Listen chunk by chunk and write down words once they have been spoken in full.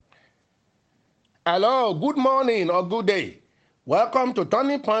Hello, good morning or good day. Welcome to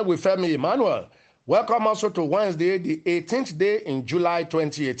Turning Point with Femi Emmanuel. Welcome also to Wednesday, the 18th day in July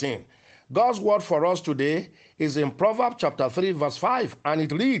 2018. God's word for us today is in Proverbs chapter 3, verse 5, and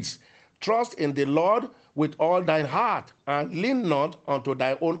it reads, Trust in the Lord with all thine heart, and lean not unto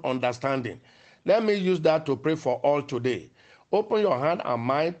thy own understanding. Let me use that to pray for all today. Open your hand and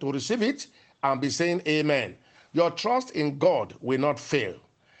mind to receive it and be saying amen. Your trust in God will not fail.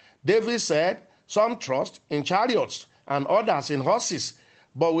 David said, Some trust in chariots and others in horses,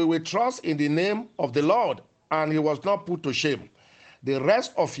 but we will trust in the name of the Lord, and he was not put to shame. The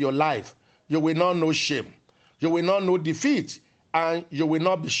rest of your life, you will not know shame. You will not know defeat, and you will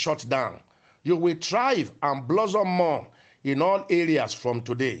not be shut down. You will thrive and blossom more in all areas from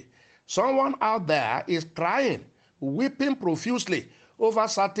today. Someone out there is crying, weeping profusely over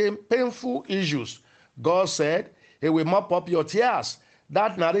certain painful issues. God said he will mop up your tears.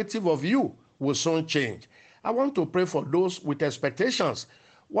 That narrative of you will soon change. I want to pray for those with expectations.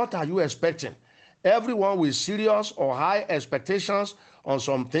 What are you expecting? Everyone with serious or high expectations on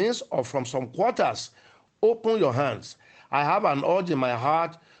some things or from some quarters, open your hands. I have an urge in my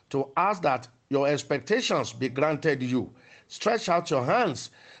heart to ask that your expectations be granted you. Stretch out your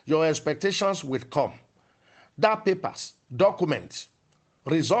hands. Your expectations will come. That papers, documents,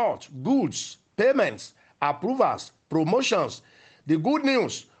 results, goods, payments, approvals, promotions, the good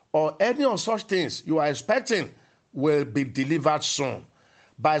news, or any of such things you are expecting will be delivered soon.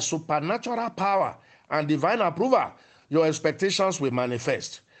 By supernatural power and divine approval, your expectations will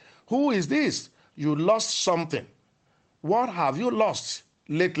manifest. Who is this? You lost something. What have you lost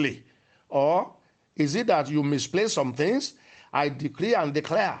lately? Or is it that you misplaced some things? I decree and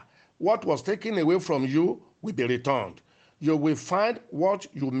declare what was taken away from you will be returned. You will find what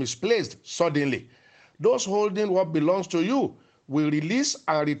you misplaced suddenly. Those holding what belongs to you will release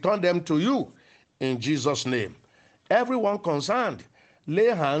and return them to you in Jesus' name. Everyone concerned, lay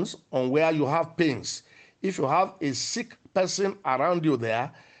hands on where you have pains. If you have a sick person around you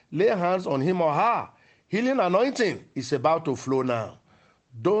there, lay hands on him or her. Healing anointing is about to flow now.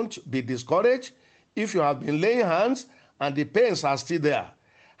 Don't be discouraged if you have been laying hands and the pains are still there.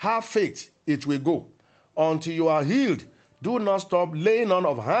 Have faith, it will go. Until you are healed, do not stop laying on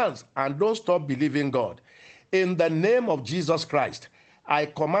of hands and don't stop believing God. In the name of Jesus Christ, I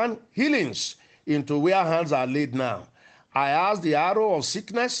command healings into where hands are laid now. I ask the arrow of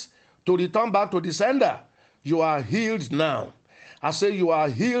sickness to return back to the sender. You are healed now. I say you are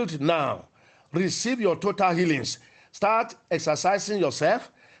healed now. Receive your total healings. Start exercising yourself.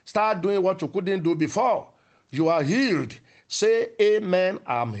 Start doing what you couldn't do before. You are healed. Say, Amen,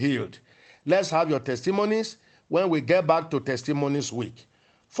 I'm healed. Let's have your testimonies when we get back to Testimonies Week.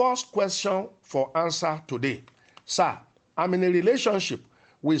 First question for answer today. Sir, I'm in a relationship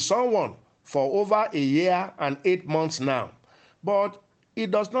with someone for over a year and 8 months now, but it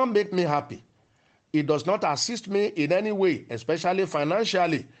does not make me happy. It does not assist me in any way, especially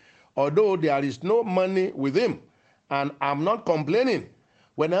financially, although there is no money with him, and I'm not complaining.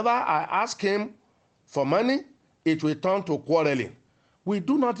 Whenever I ask him for money, it will turn to quarreling. We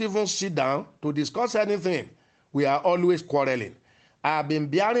do not even sit down to discuss anything. We are always quarreling. I have been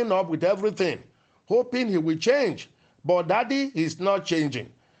bearing up with everything, hoping he will change, but daddy is not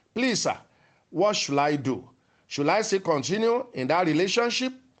changing. Please, sir, what should I do? Should I still continue in that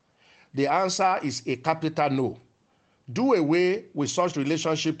relationship? The answer is a capital no. Do away with such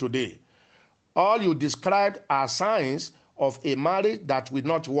relationship today. All you described are signs of a marriage that will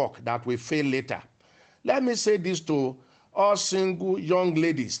not work, that will fail later. Let me say this to all single young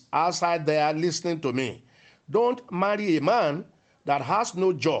ladies outside there listening to me. Don't marry a man that has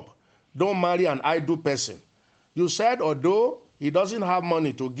no job. Don't marry an idle person. You said although he doesn't have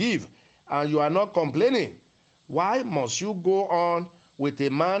money to give and you are not complaining, why must you go on with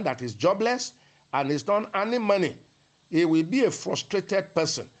a man that is jobless and is not earning money? He will be a frustrated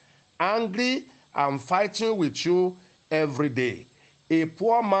person, angry and fighting with you every day. A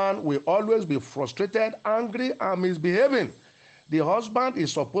poor man will always be frustrated, angry, and misbehaving. The husband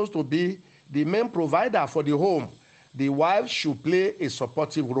is supposed to be the main provider for the home. The wife should play a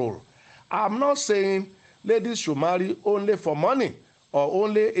supportive role. I'm not saying ladies should marry only for money or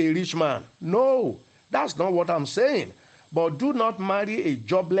only a rich man. No, that's not what I'm saying. But do not marry a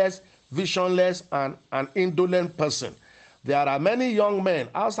jobless, visionless, and an indolent person. There are many young men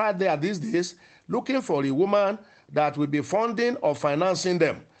outside there these days looking for a woman that will be funding or financing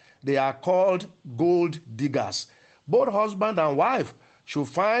them. They are called gold diggers. Both husband and wife should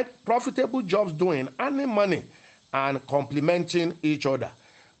find profitable jobs doing, earning money, and complementing each other.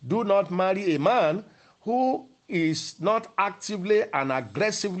 Do not marry a man who is not actively and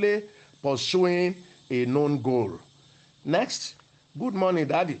aggressively pursuing a known goal. Next, good morning,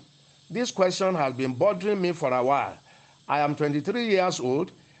 Daddy. This question has been bothering me for a while. I am 23 years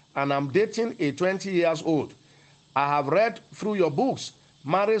old and I'm dating a 20 years old. I have read through your books,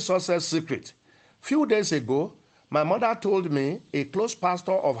 Marriage Success Secret. Few days ago, my mother told me a close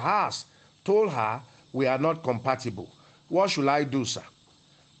pastor of hers told her we are not compatible. What should I do, sir?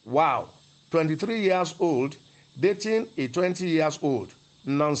 Wow, 23 years old dating a 20 years old.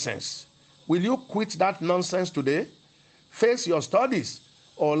 Nonsense. Will you quit that nonsense today? Face your studies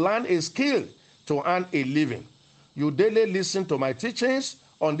or learn a skill to earn a living. You daily listen to my teachings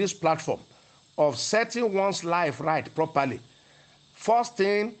on this platform of setting one's life right properly. First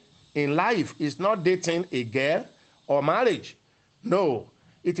thing in life is not dating a girl or marriage. No,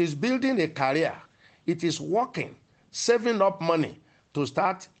 it is building a career. It is working, saving up money to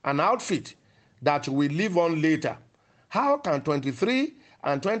start an outfit that we live on later. How can 23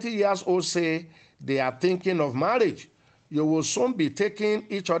 and 20 years old say they are thinking of marriage? You will soon be taking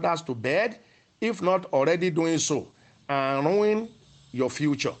each other's to bed, if not already doing so, and ruin your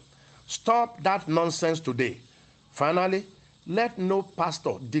future. Stop that nonsense today. Finally, let no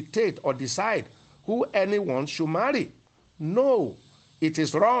pastor dictate or decide who anyone should marry. No, it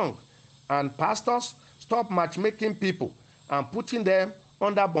is wrong. And pastors, stop matchmaking people and putting them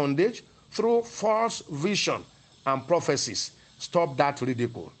under bondage through false vision and prophecies. Stop that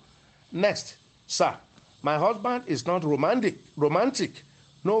ridicule. Next, sir, my husband is not romantic,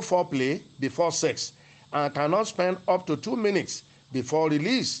 no foreplay before sex, and cannot spend up to 2 minutes before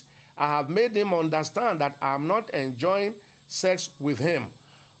release. I have made him understand that I am not enjoying sex with him,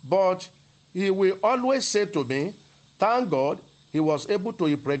 but he will always say to me, thank God he was able to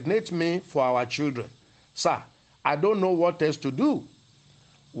impregnate me for our children. Sir, I don't know what else to do.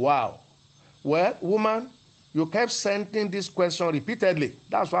 Wow. Well, woman, you kept sending this question repeatedly.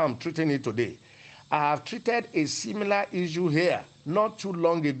 That's why I'm treating it today. I have treated a similar issue here not too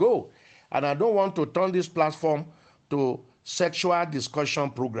long ago, and I don't want to turn this platform to sexual discussion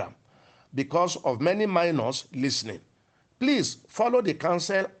program because of many minors listening. Please follow the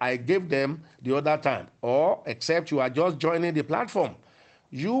counsel I gave them the other time, or except you are just joining the platform.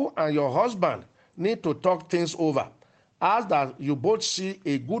 You and your husband need to talk things over. Ask that you both see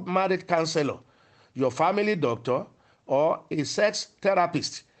a good marriage counselor, your family doctor, or a sex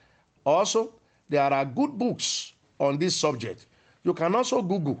therapist. Also, there are good books on this subject. You can also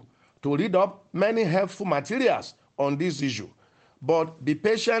Google to read up many helpful materials on this issue. But be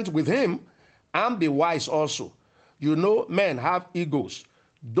patient with him and be wise also. You know, men have egos.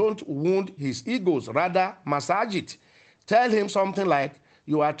 Don't wound his egos, rather massage it. Tell him something like,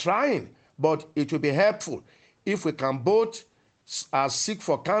 you are trying, but it will be helpful if we can both seek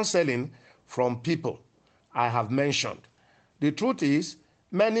for counseling from people I have mentioned. The truth is,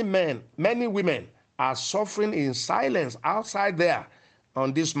 many men, many women are suffering in silence outside there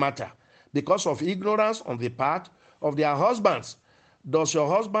on this matter because of ignorance on the part of their husbands. Does your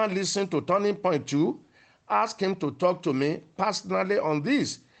husband listen to Turning Point 2? Ask him to talk to me personally on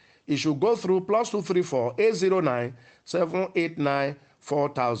this. He should go through +234 809 789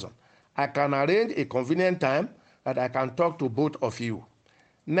 4000. I can arrange a convenient time that I can talk to both of you.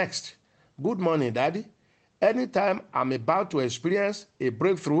 Next, good morning, Daddy. Anytime I'm about to experience a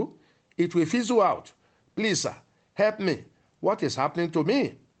breakthrough, it will fizzle out. Please, sir, help me. What is happening to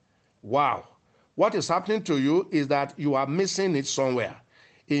me? Wow. What is happening to you is that you are missing it somewhere.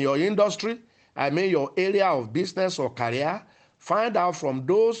 In your industry, your area of business or career, find out from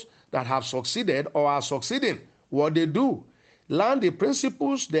those that have succeeded or are succeeding what they do. Learn the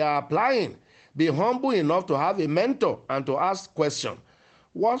principles they are applying. Be humble enough to have a mentor and to ask questions.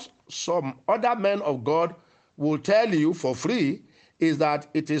 What some other men of God will tell you for free is that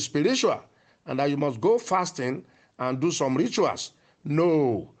it is spiritual and that you must go fasting and do some rituals.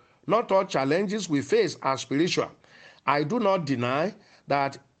 No, not all challenges we face are spiritual. I do not deny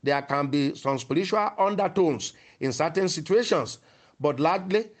that there can be some spiritual undertones in certain situations, but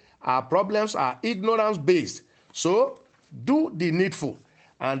largely our problems are ignorance-based. So do the needful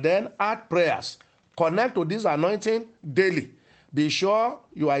and then add prayers. Connect to this anointing daily. Be sure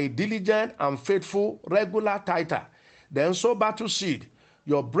you are a diligent and faithful regular tither. Then sow battle seed.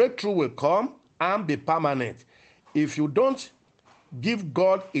 Your breakthrough will come and be permanent. If you don't give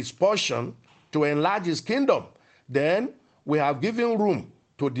God his portion to enlarge his kingdom, then we have given room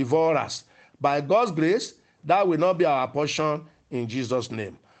to devour us. By God's grace, that will not be our portion in Jesus'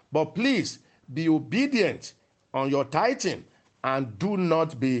 name. But please be obedient on your tithing and do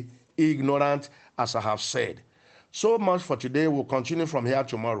not be ignorant, as I have said. So much for today. We'll continue from here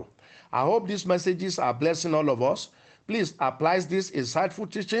tomorrow. I hope these messages are blessing all of us. Please apply these insightful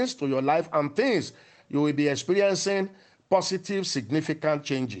teachings to your life and things you will be experiencing positive, significant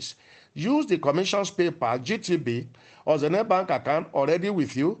changes. Use the Commission's PayPal, GTB, or the net bank account already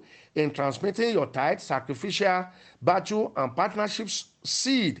with you in transmitting your tithe, sacrificial, virtue, and partnerships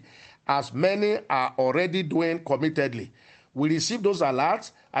seed, as many are already doing committedly. We receive those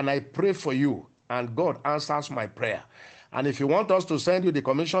alerts, and I pray for you, and God answers my prayer. And if you want us to send you the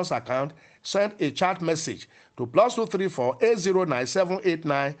Commission's account, send a chat message to +234 809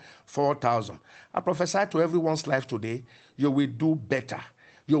 789 4000. I prophesy to everyone's life today, you will do better.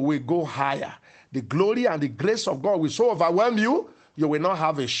 You will go higher. The glory and the grace of God will so overwhelm you, you will not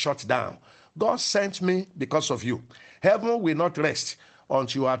have a shutdown. God sent me because of you. Heaven will not rest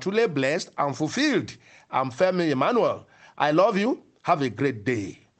until you are truly blessed and fulfilled. I'm Femi Emmanuel. I love you. Have a great day.